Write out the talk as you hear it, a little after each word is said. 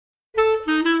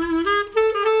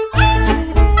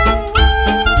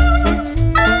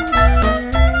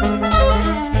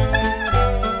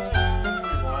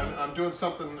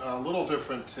something a little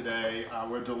different today.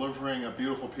 We're delivering a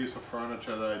beautiful piece of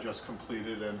furniture that I just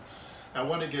completed, and I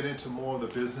want to get into more of the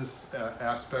business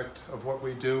aspect of what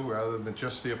we do rather than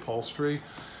just the upholstery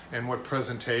and what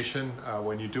presentation.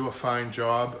 When you do a fine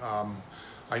job,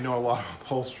 I know a lot of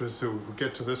upholsterers who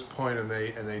get to this point and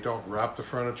they don't wrap the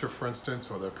furniture, for instance,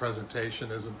 or their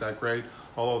presentation isn't that great,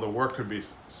 although the work could be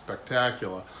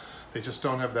spectacular. They just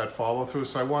don't have that follow-through.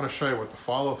 So I want to show you what the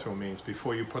follow-through means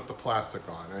before you put the plastic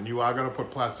on. And you are going to put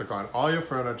plastic on all your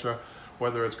furniture,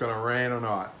 whether it's going to rain or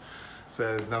not. So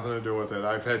it has nothing to do with it.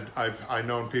 I've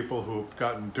known people who've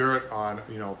gotten dirt on,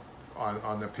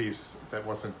 on the piece that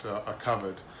wasn't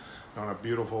covered on a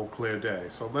beautiful clear day.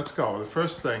 So let's go. The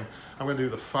first thing, I'm going to do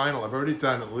the final. I've already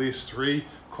done at least 3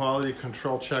 quality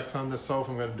control checks on this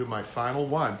sofa. I'm going to do my final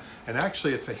one. And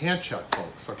actually it's a hand check,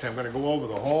 folks. Okay, I'm going to go over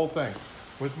the whole thing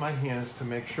with my hands to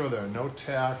make sure there are no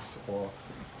tacks or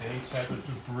any type of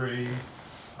debris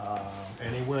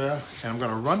anywhere. And I'm going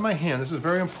to run my hand, this is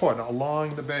very important,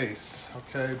 along the base,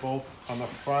 okay, both on the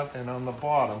front and on the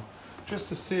bottom, just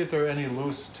to see if there are any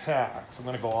loose tacks. I'm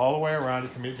going to go all the way around. You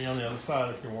can meet me on the other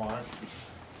side if you want.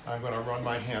 I'm going to run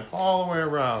my hand all the way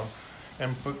around.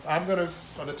 And I'm going to,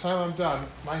 by the time I'm done,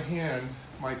 my hand,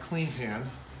 my clean hand,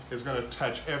 is going to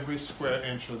touch every square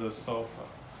inch of this sofa.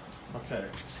 Okay.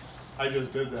 I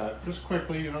just did that just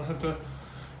quickly. You don't have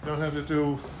to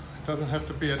do, it doesn't have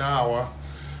to be an hour.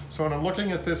 So when I'm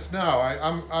looking at this now,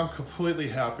 I'm completely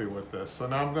happy with this. So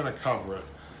now I'm going to cover it.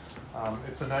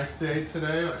 It's a nice day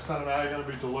today. My son and I are going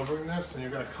to be delivering this, and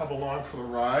you're going to come along for the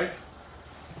ride.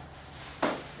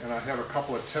 And I have a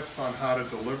couple of tips on how to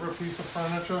deliver a piece of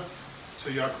furniture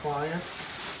to your client.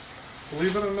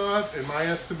 Believe it or not, in my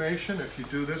estimation, if you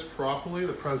do this properly,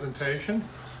 the presentation,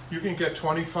 you can get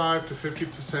 25 to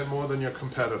 50% more than your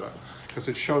competitor, because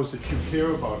it shows that you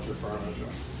care about your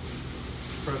furniture.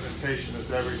 Presentation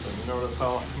is everything. You notice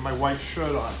how I have my white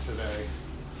shirt on today.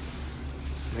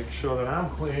 Make sure that I'm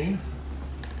clean.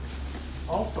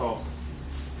 Also,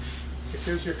 it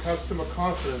gives your customer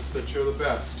confidence that you're the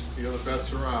best. You're the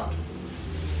best around.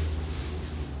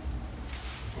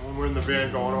 When we're in the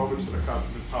van going over to the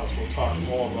customer's house, we'll talk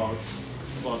more about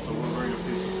delivering a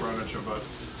piece of furniture, but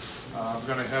I'm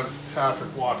going to have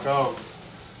Patrick walk out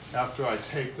after I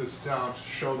tape this down to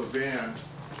show the van.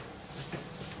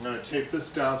 I'm going to tape this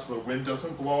down so the wind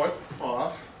doesn't blow it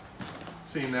off.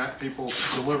 Seeing that, people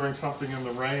delivering something in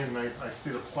the rain, and I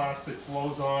see the plastic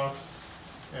blows off,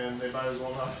 and they might as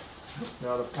well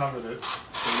not have covered it.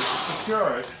 So you can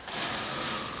secure it.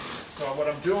 So what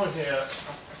I'm doing here,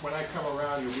 when I come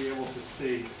around, you'll be able to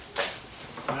see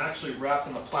I'm actually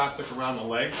wrapping the plastic around the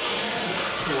legs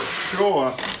to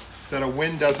assure that a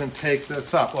wind doesn't take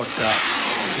this up. Look,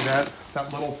 see that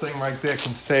little thing right there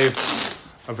can save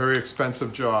a very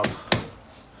expensive job.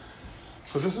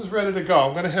 So this is ready to go.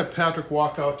 I'm going to have Patrick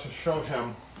walk out to show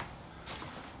him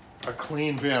a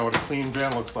clean van, what a clean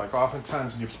van looks like.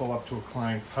 Oftentimes when you pull up to a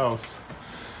client's house,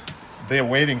 they're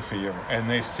waiting for you and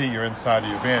they see you're inside of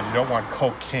your van. You don't want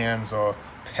Coke cans or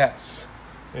pets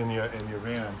in your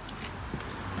van.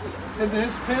 And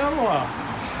there's Pamela.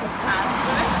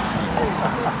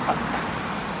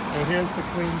 And here's the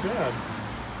clean bed.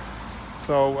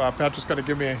 So Patrick's got to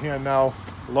give me a hand now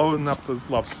loading up the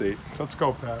love seat. Let's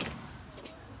go, Pat.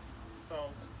 So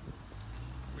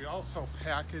we also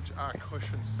package our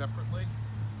cushions separately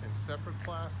in separate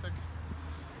plastic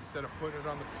instead of putting it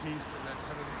on the piece and then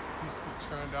having the piece be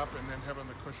turned up and then having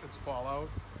the cushions fall out.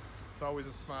 It's always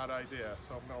a smart idea.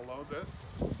 So I'm going to load this.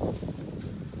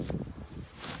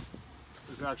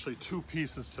 There's actually 2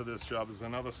 pieces to this job. There's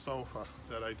another sofa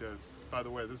that I did. By the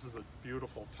way, this is a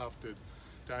beautiful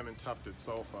diamond tufted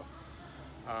sofa.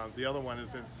 The other one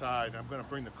is inside. I'm going to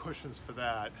bring the cushions for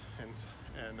that, and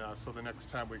so the next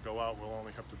time we go out, we'll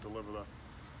only have to deliver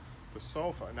the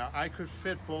sofa. Now, I could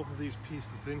fit both of these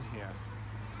pieces in here,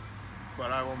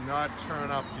 but I will not turn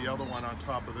up the other one on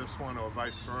top of this one, or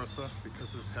vice versa,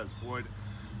 because this has wood.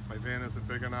 My van isn't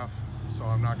big enough, so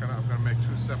I'm going to make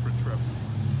 2 separate trips.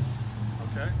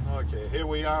 Okay, here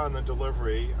we are on the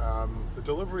delivery. The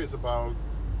delivery is about,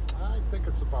 I think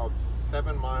it's about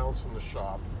 7 miles from the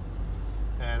shop.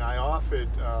 And I offered,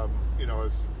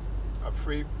 as a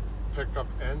free pickup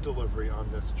and delivery on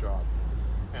this job.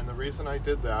 And the reason I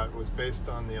did that was based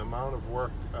on the amount of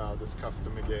work this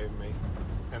customer gave me.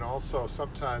 And also,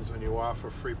 sometimes when you offer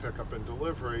free pickup and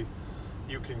delivery,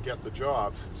 you can get the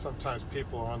job. Sometimes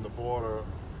people are on the border,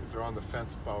 they're on the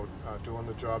fence about doing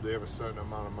the job. They have a certain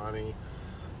amount of money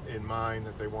in mind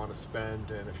that they want to spend,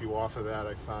 and if you offer that,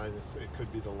 I find it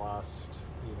could be the last,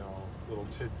 little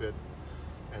tidbit,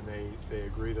 and they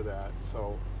agree to that.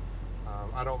 So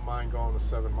I don't mind going the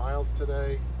 7 miles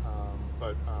today.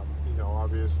 You know,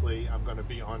 obviously I'm going to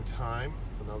be on time.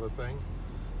 It's another thing.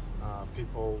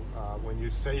 People, when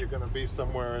you say you're going to be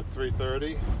somewhere at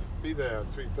 3:30, be there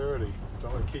at 3:30.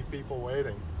 Don't keep people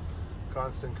waiting.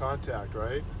 Constant contact,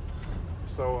 right?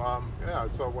 So yeah,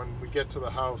 so when we get to the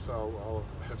house, I'll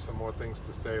have some more things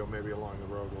to say, or maybe along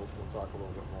the road we'll talk a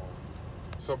little bit more.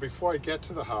 So before I get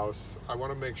to the house, I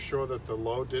want to make sure that the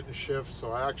load didn't shift.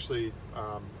 So I actually,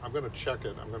 I'm going to check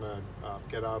it. I'm going to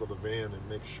get out of the van and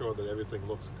make sure that everything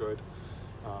looks good.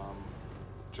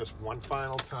 Just one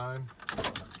final time,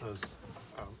 because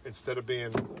instead of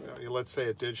being, let's say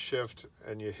it did shift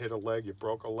and you hit a leg, you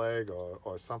broke a leg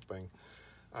or something,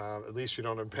 at least you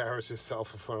don't embarrass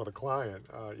yourself in front of the client.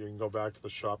 You can go back to the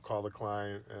shop, call the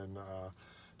client, and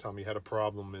tell them you had a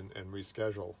problem and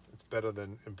reschedule. It's better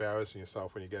than embarrassing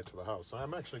yourself when you get to the house. So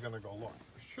I'm actually going to go look.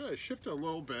 Sure, I shifted a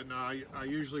little bit. Now I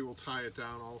usually will tie it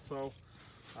down also,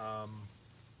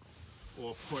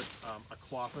 or put a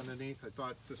cloth underneath. I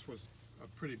thought this was a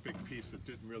pretty big piece that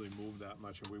didn't really move that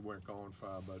much and we weren't going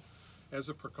far, but as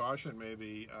a precaution,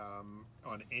 maybe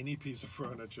on any piece of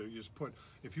furniture, you just put,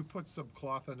 if you put some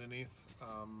cloth underneath,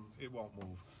 it won't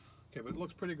move. Okay, but it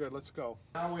looks pretty good. Let's go.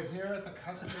 Now we're here at the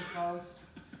customer's house,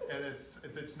 and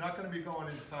it's not going to be going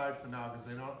inside for now because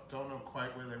they don't know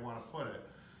quite where they want to put it.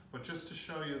 But just to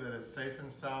show you that it's safe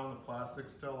and sound, the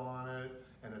plastic's still on it,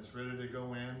 and it's ready to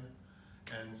go in.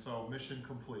 And so mission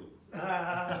complete.